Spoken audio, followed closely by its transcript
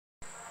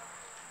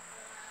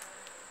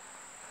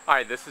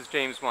Hi, this is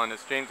James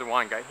Melendez, James the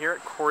Wine Guy, here at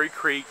Quarry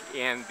Creek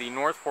in the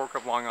North Fork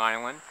of Long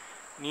Island,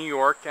 New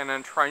York, and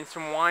I'm trying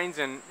some wines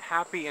and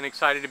happy and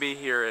excited to be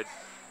here at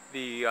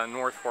the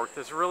North Fork.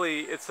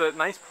 It's a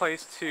nice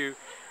place to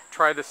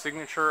try the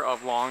signature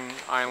of Long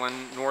Island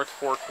North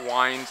Fork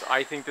wines.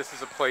 I think this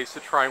is a place to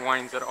try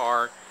wines that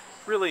are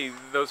really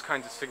those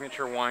kinds of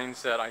signature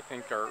wines that I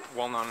think are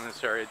well known in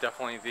this area.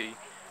 Definitely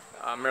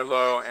the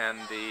Merlot and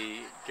the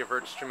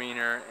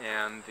Gewürztraminer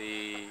and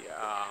the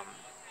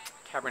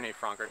Cabernet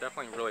Franc are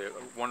definitely really a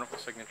wonderful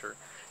signature.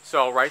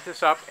 So write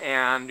this up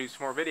and do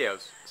some more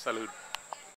videos. Salud.